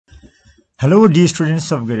Hello dear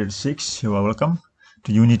students of grade 6, you are welcome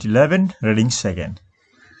to Unit 11 Reading 2nd.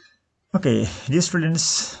 Okay, dear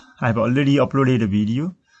students, I have already uploaded a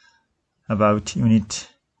video about Unit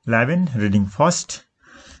 11 Reading 1st.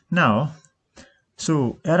 Now,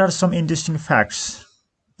 so here are some interesting facts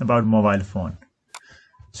about mobile phone.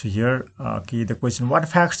 So here, the question, what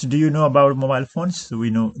facts do you know about mobile phones? So we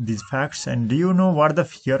know these facts, and do you know what the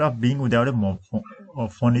fear of being without a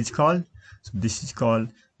phone is called? So this is called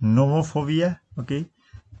nomophobia. Okay,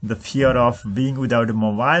 the fear of being without a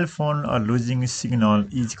mobile phone or losing signal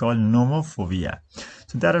is called nomophobia.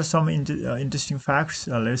 So there are some interesting facts.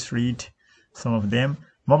 Let's read some of them.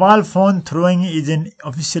 Mobile phone throwing is an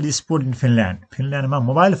official sport in Finland. फिनल्यान्डमा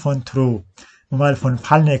mobile phone throw mobile phone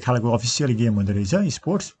फाल्ने खालको official game हुँदो रहेछ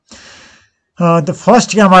sports. The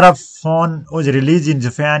first camera phone was released in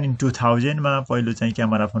Japan in 2000 मा पहिलो चाहिँ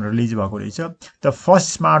camera phone release भएको रहेछ. The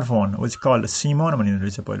first smartphone was called Simon भनिँदो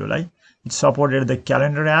रहेछ पहिलोलाई. It supported the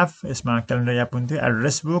calendar app. यसमा क्यालेन्डर एप हुन्थ्यो,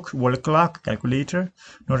 address book, world clock, calculator,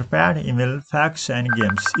 notepad, email, fax and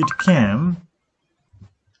games. It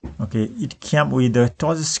came with a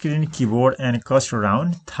touch screen keyboard and cost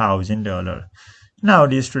around $1,000. Now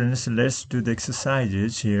dear students, let's do the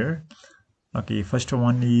exercises here. Okay, first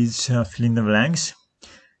one is fill in the blanks.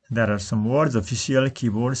 There are some words: official,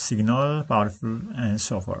 keyboard, signal, powerful and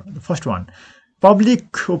software. The first one, public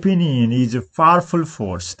opinion is a powerful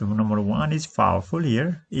force. The number one is powerful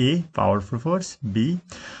here. A, powerful force. B,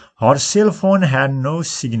 her cell phone had no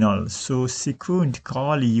signal, so she couldn't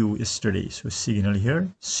call you yesterday. So signal here.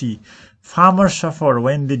 C, farmers suffer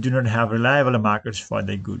when they do not have reliable markets for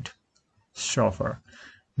their good. Suffer.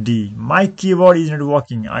 D, my keyboard is not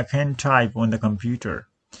working, I can't type on the computer.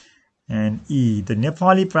 And E, the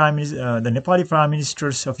Nepali Prime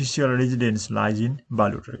Minister's official residence lies in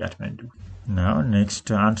Baluter, Kathmandu. Now next,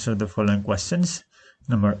 answer the following questions.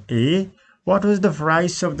 Number A, what was the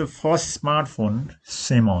price of the first smartphone?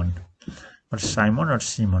 Simon,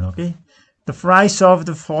 okay. The price of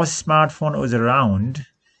the first smartphone was around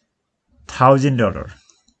 $1,000.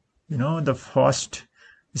 You know, the first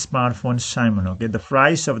smartphone Simon, okay. The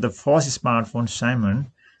price of the first smartphone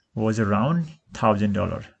Simon was around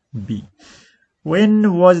 $1,000. B,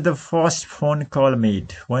 when was the first phone call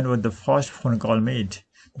made? When was the first phone call made?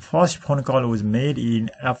 The first phone call was made in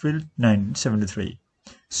April 1973.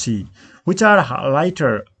 C, which are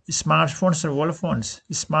lighter, smartphones or world phones?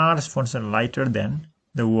 Smartphones are lighter than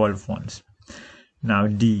the world phones. Now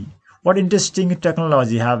D, what interesting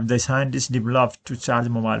technology have the scientists developed to charge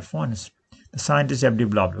mobile phones? The scientists have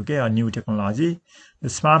developed, a new technology. The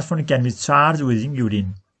smartphone can be charged using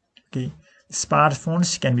urine. Okay,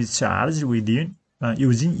 smartphones can be charged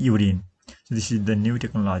using urine. So this is the new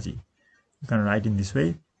technology. You can write in this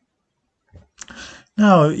way.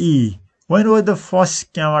 Now E, when was the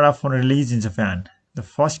first camera phone released in Japan? The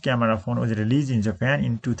first camera phone was released in Japan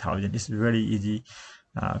in 2000. This is very easy.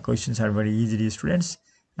 Questions are very easy, students.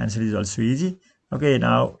 Answer is also easy. Okay,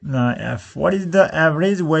 now F, what is the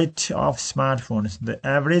average weight of smartphones? The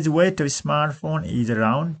average weight of smartphone is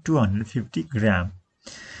around 250 grams.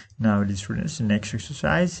 Now, the students, next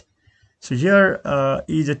exercise. So here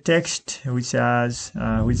is a text which has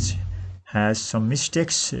some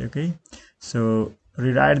mistakes. Okay, so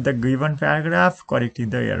rewrite the given paragraph, correcting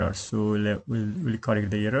the errors. So we'll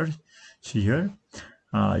correct the errors. So here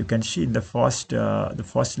you can see the first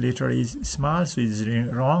letter is small, so it's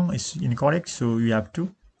wrong, it's incorrect, so you have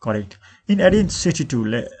to correct. In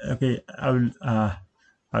 1862, okay, I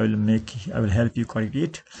will help you correct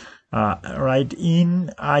it. Write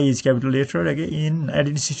in I is capital letter, okay, in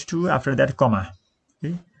 1862, after that comma.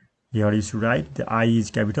 Okay, here you should write the I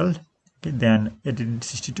is capital, okay, then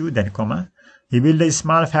 1862, then comma. He built a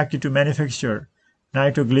small factory to manufacture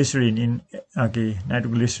nitroglycerin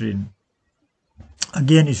nitroglycerin.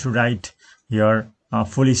 Again you should write here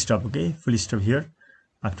full stop, okay, full stop here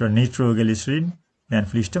after nitroglycerin, then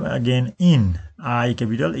full stop, again in I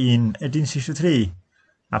capital in 1863,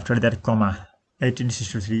 after that comma,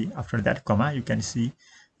 1863, after that comma. You can see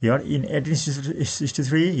here in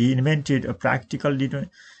 1863 he invented a practical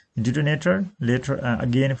detonator. Later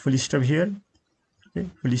again full stop here, okay,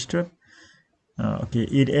 full stop. Okay,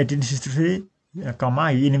 in 1863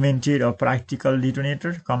 comma, he invented a practical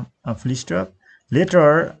detonator, full stop.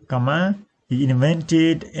 Later, comma, he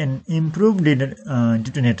invented an improved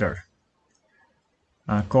detonator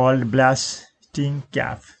called blasting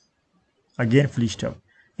cap. Again, full stop.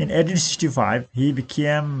 In 1865, he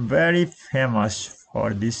became very famous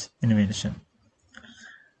for this invention.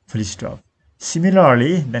 Full stop.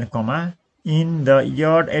 Similarly, then comma, in the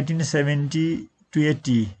year 1870 to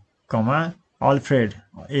 80, comma, Alfred,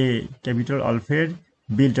 A capital Alfred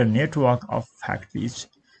built a network of factories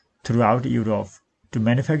throughout Europe to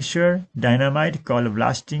manufacture dynamite called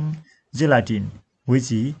blasting gelatin, which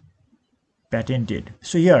he patented.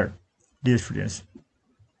 So here, dear students,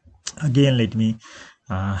 again let me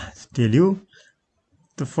tell you,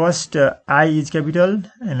 the first I is capital,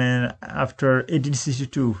 and then after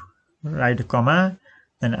 1862 write a comma,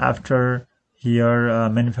 and after here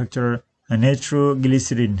manufacture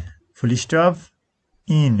nitroglycerin full stop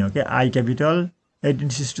in, okay, I capital,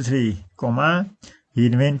 1863 comma, he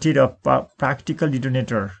invented a practical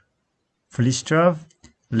detonator full stop,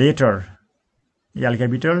 later L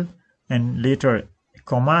capital, and later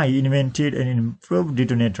comma, he invented an improved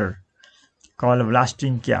detonator called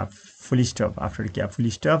blasting cap full stop, after cap full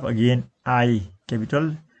stop, again I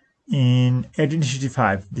capital, in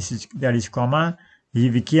 1865 that is comma, he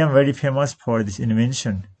became very famous for this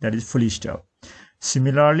invention, that is full stop.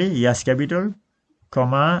 Similarly, S capital,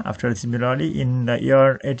 comma, after similarly in the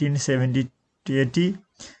year 1870-80,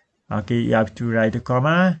 okay, you have to write a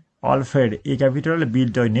comma, Alfred A capital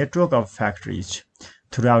built a network of factories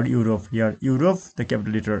throughout Europe. Here Europe, the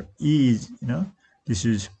capital letter E is, this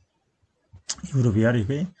is Europe here,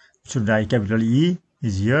 okay, so write capital E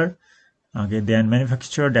is here, okay, then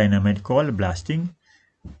manufacture dynamite called blasting,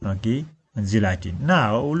 okay, gelatin.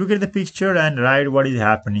 Now look at the picture and write what is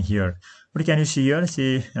happening here. What can you see here?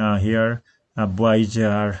 See here boys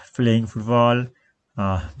are playing football,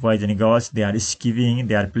 boys and girls, they are skipping,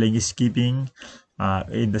 they are playing skipping,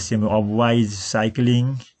 in the same of boy is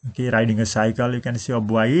cycling, okay, riding a cycle. You can see a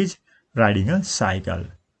boy is riding a cycle,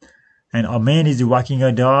 and a man is walking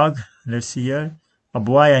a dog. Let's see here, a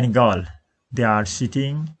boy and girl, they are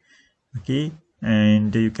sitting, okay,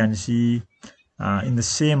 and you can see in the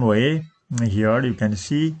same way here you can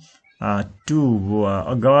see two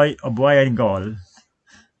a boy and girl,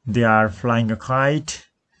 they are flying a kite,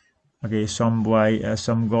 okay, some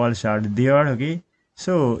girls are there, okay,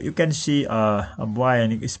 so you can see a boy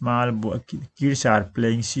and a small kids are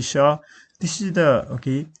playing seesaw. This is the,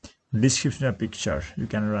 okay, description of picture you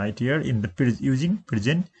can write here in the using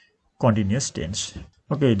present continuous tense.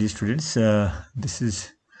 Okay, dear students, this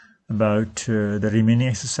is about the remaining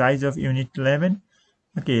exercise of unit 11.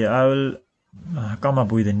 Okay, I will come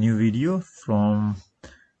up with a new video from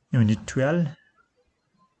unit 12.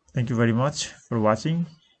 Thank you very much for watching.